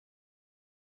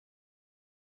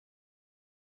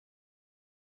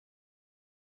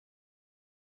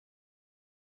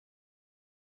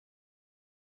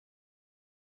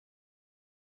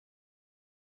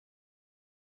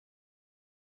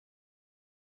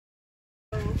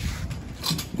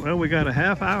Well, we got a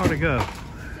half hour to go.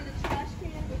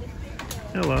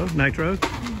 Hello, Nitro.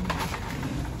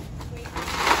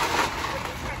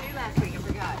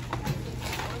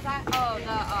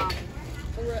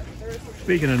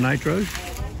 Speaking of Nitros,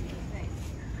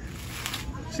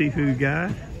 seafood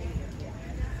guy,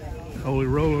 Holy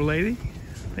Roller Lady.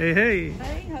 Hey, hey.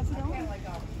 Hey, how's it going?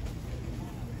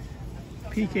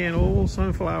 Pecan oil,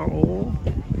 sunflower oil,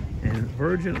 and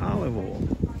virgin olive oil.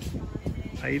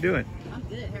 How you doing? I'm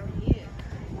good. How are you?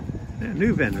 Yeah,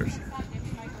 new vendors.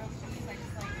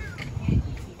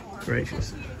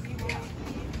 Gracious.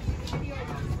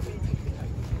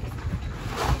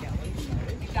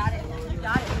 Got it.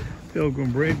 Got it.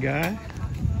 Pilgrim bread guy.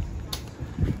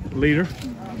 Leader.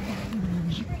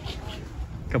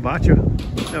 Kabacha.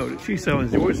 No, she's selling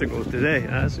joysticles today.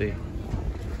 I see.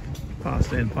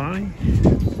 Pasta and pani.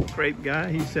 Crepe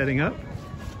guy, he's setting up.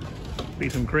 Be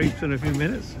some crepes in a few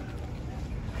minutes.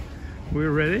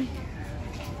 We're ready.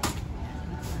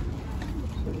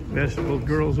 Vegetable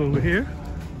girls over here.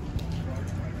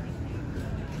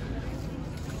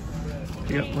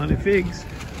 You got plenty of figs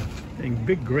and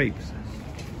big grapes.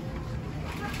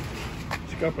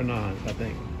 Scuppernons, I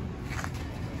think.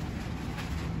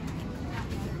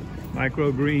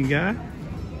 Microgreen guy.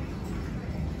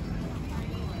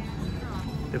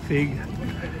 The fig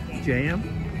jam.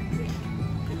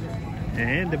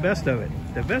 And the best of it.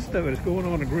 The best of it is going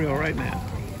on the grill right now.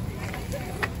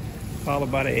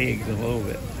 Followed by the eggs in a little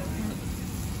bit.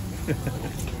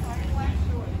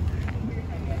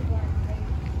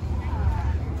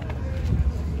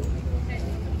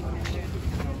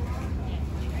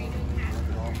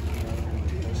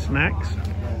 Snacks.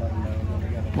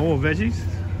 More veggies.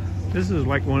 This is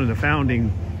like one of the founding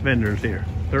vendors here,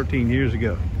 13 years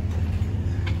ago.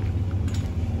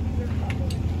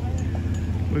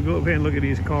 We'll go up here and look at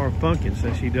these carved pumpkins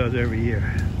that she does every year.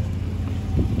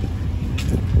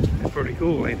 They're pretty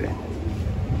cool, ain't they?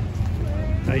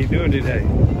 How you doing today?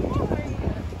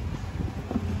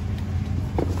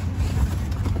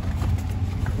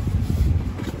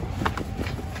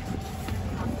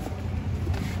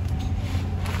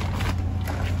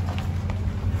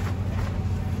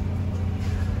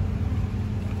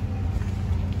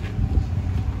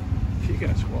 She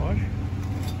got squash.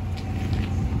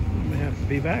 I'm gonna have to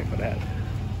be back for that.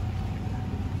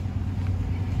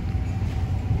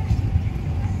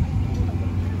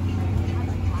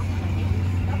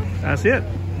 That's it.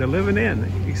 They're living in,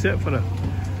 except for the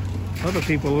other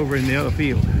people over in the other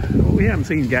field. Well, we haven't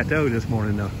seen Gatto this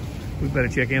morning, though. We better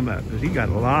check him out, because he got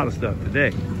a lot of stuff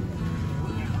today.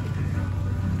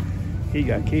 He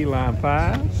got key lime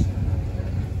pies.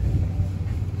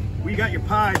 We got your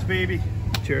pies, baby.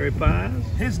 Cherry pies.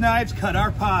 His knives cut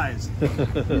our pies.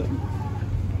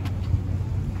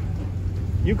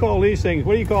 You call these things,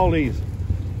 what do you call these?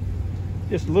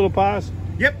 Just little pies?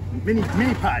 Yep, mini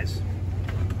pies.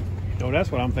 No,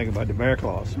 that's what I'm thinking about, the bear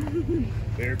claws.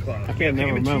 Bear claw. I can't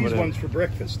never remember cheese that. ones for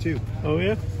breakfast too. Oh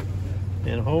yeah?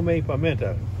 And homemade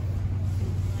pimento.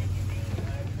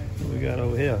 What we got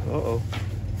over here? Uh-oh.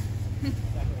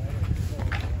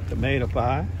 Tomato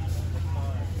pie.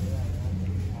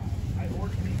 I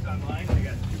ordered these online. I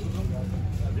got 2 of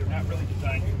them. They're not really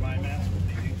designed for my mask, but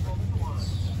they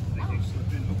do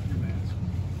slip in over your mask.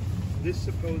 This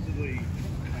supposedly.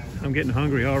 I'm getting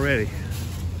hungry already.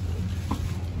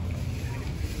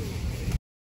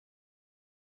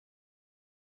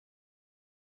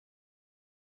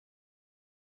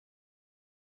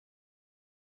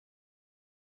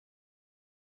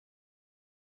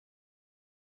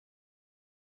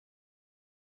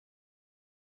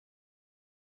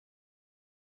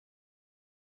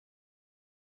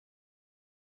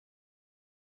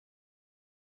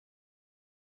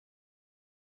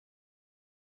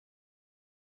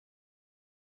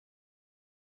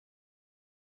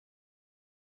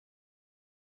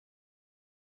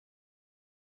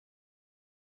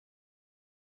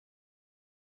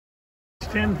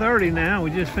 It's 10:30 now. We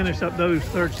just finished up those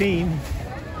 13.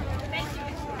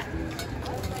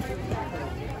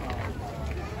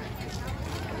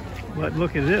 But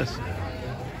look at this.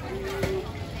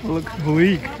 It looks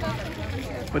bleak.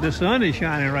 But the sun is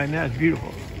shining right now. It's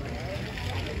beautiful.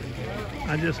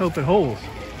 I just hope it holds.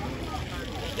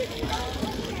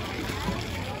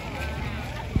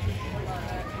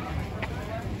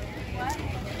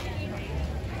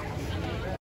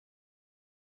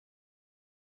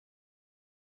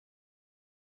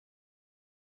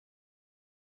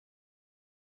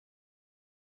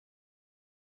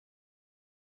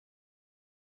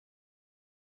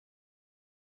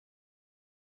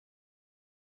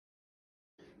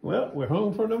 Well, we're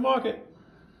home from the market.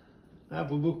 Hi,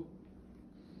 boo-boo.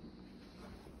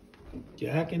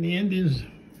 Jack and the Indians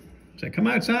said, come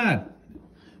outside.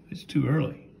 It's too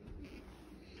early.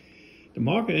 The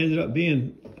market ended up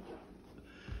being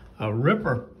a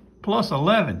ripper plus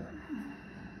 11.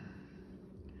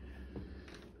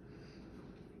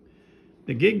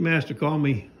 The gig master called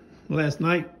me last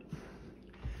night.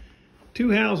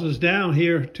 2 houses down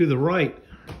here to the right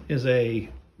is a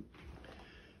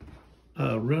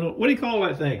rental. What do you call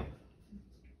that thing?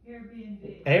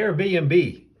 Airbnb.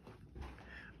 Airbnb.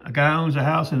 A guy owns a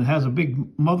house and has a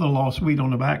big mother-in-law suite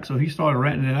on the back, so he started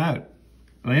renting it out.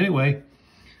 But anyway,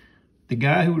 the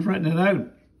guy who was renting it out,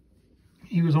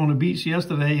 he was on the beach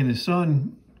yesterday, and his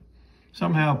son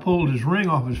somehow pulled his ring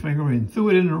off his finger and threw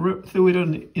it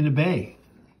in the bay,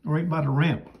 right by the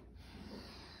ramp.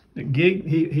 The gig,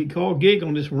 he called Gig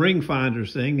on this ring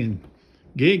finders thing, and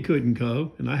Gig couldn't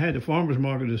go. And I had the farmer's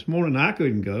market this morning, I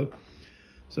couldn't go.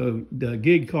 So the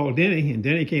Gig called Denny, and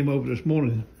Denny came over this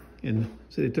morning and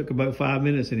said it took about 5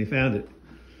 minutes and he found it.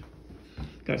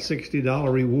 Got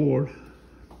 $60 reward.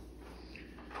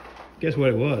 Guess what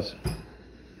it was?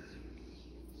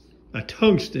 A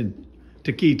tungsten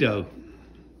taquito.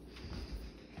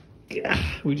 Yeah,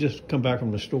 we just come back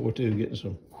from the store too, getting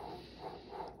some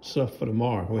stuff for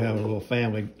tomorrow. We're having a little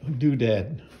family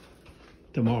doodad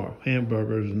tomorrow.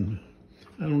 Hamburgers and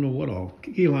I don't know what all.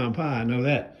 Key lime pie, I know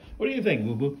that. What do you think,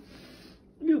 boo-boo?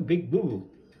 You big boo-boo.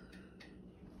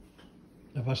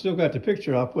 If I still got the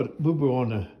picture, I'll put boo-boo on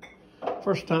the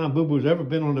first time boo-boo's ever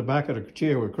been on the back of the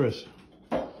chair with Chris.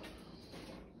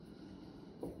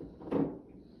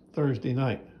 Thursday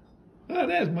night. Oh,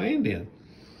 there's my Indian.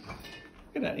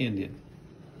 Look at that Indian.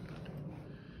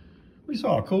 We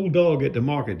saw a cool dog at the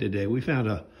market today. We found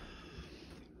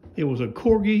it was a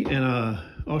Corgi and a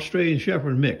Australian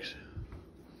Shepherd mix.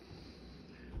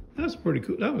 That's pretty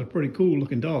cool. That was a pretty cool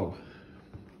looking dog.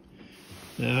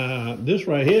 Now, this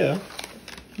right here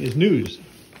is news.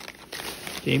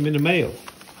 Came in the mail.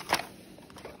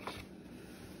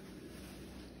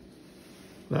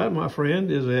 That, my friend,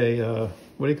 is a,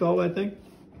 what do you call that thing?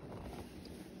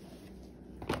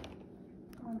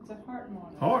 Oh, it's a heart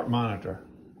monitor. Heart monitor.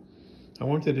 I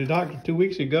went to the doctor 2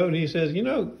 weeks ago and he says, you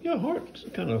know, your heart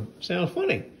kind of sounds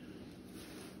funny.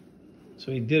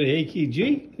 So he did an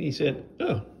EKG and he said,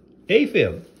 oh,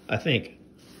 AFib, I think.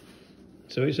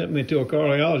 So he sent me to a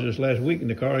cardiologist last week and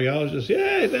the cardiologist said,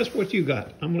 yeah, that's what you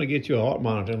got. I'm going to get you a heart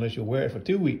monitor unless you wear it for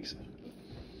 2 weeks.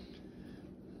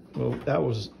 Well, that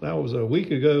was a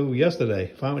week ago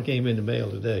yesterday. Finally came in the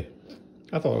mail today.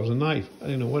 I thought it was a knife. I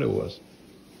didn't know what it was.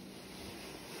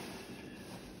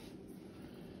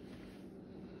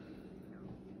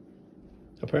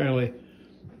 Apparently,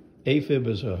 AFib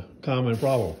is a common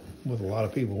problem with a lot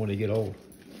of people when they get old.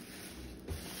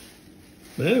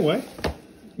 But anyway,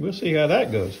 we'll see how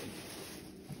that goes.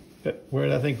 We're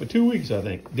at, I think, for 2 weeks, I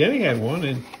think. Denny had one,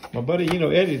 and my buddy, you know,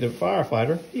 Eddie, the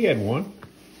firefighter, he had one.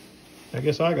 I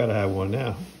guess I got to have one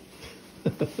now.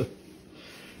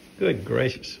 Good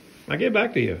gracious. I'll get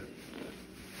back to you.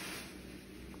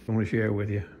 I want to share with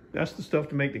you. That's the stuff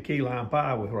to make the key lime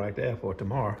pie with right there for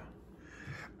tomorrow.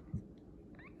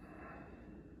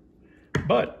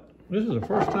 But this is the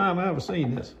first time I've ever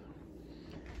seen this.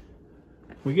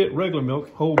 We get regular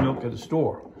milk, whole milk at the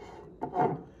store.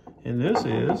 And this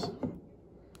is,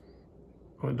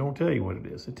 well, don't tell you what it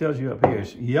is. It tells you up here,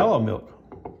 it's yellow milk.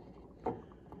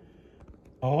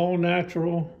 All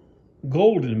natural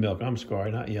golden milk. I'm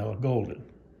sorry, not yellow, golden.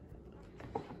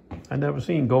 I never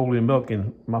seen golden milk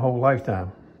in my whole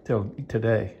lifetime till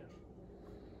today.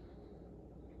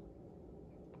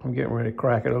 I'm getting ready to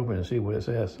crack it open and see what it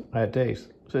says. I taste.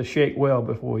 It says shake well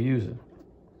before using.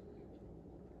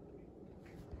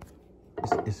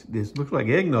 This looks like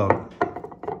eggnog.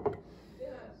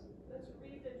 Yes, let's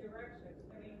read the directions.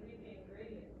 Read the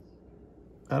ingredients.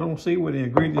 I don't see what the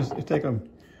ingredients. It take a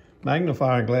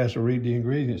magnifying glass to read the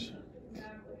ingredients.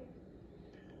 Exactly.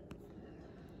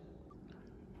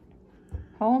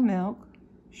 Whole milk,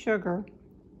 sugar,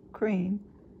 cream,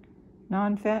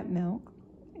 non-fat milk,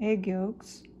 egg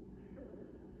yolks,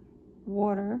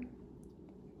 water,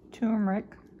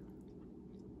 turmeric,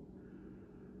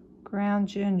 ground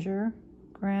ginger,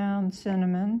 ground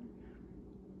cinnamon,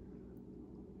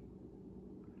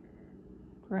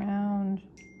 ground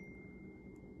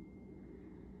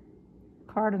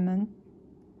cardamom,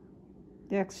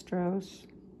 dextrose,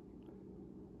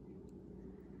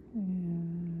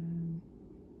 and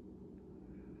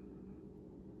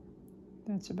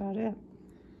that's about it.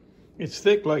 It's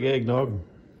thick like eggnog.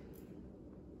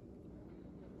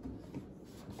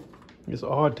 It's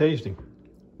odd tasting,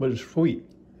 but it's sweet.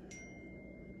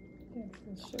 Yeah,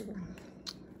 that's sugar.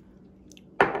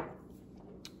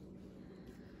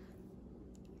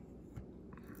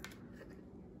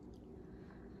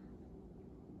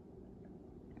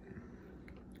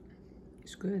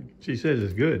 It's good. She says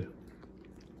it's good.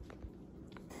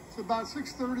 It's about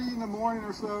 6:30 in the morning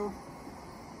or so,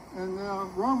 and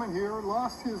Roman here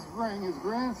lost his ring. His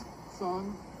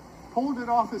grandson pulled it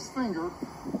off his finger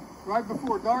right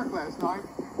before dark last night,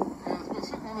 and it's been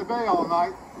sitting in the bay all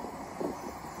night.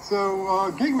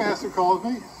 So Gig Master calls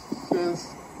me,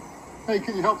 says, "Hey,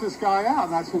 can you help this guy out?"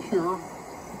 And I said, "Sure."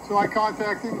 So I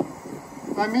contact him.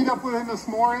 I meet up with him this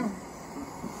morning,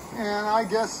 and I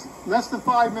guess less than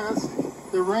 5 minutes,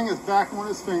 the ring is back on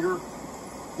his finger.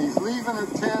 He's leaving at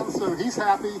 10, so he's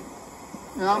happy,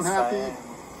 and I'm happy.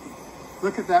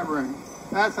 Look at that ring.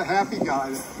 That's a happy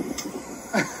guy.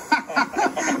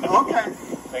 Okay.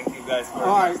 Thank you guys very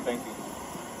All right. much. Thank you.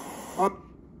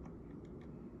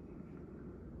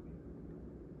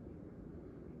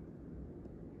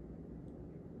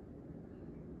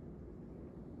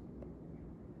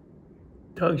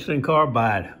 Tungsten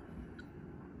carbide.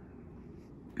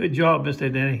 Good job, Mr.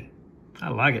 Denny. I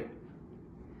like it.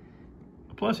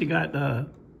 Plus, he got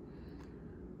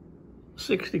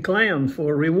 60 clams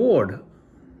for a reward.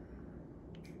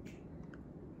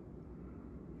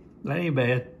 That ain't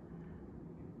bad.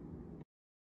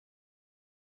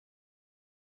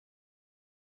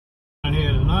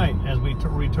 Here tonight, as we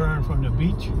return from the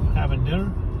beach, having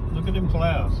dinner, look at them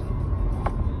clouds.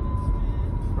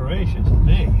 Gracious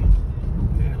me.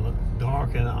 They look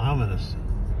dark and ominous.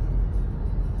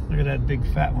 Look at that big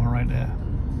fat one right there.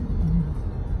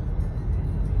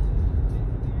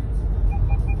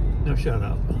 No, shut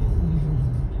up.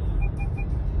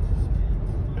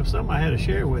 There's something I had to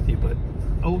share with you, but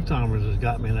old timers has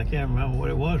got me, and I can't remember what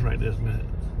it was right this minute.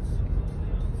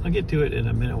 I'll get to it in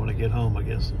a minute when I get home, I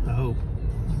guess. I hope.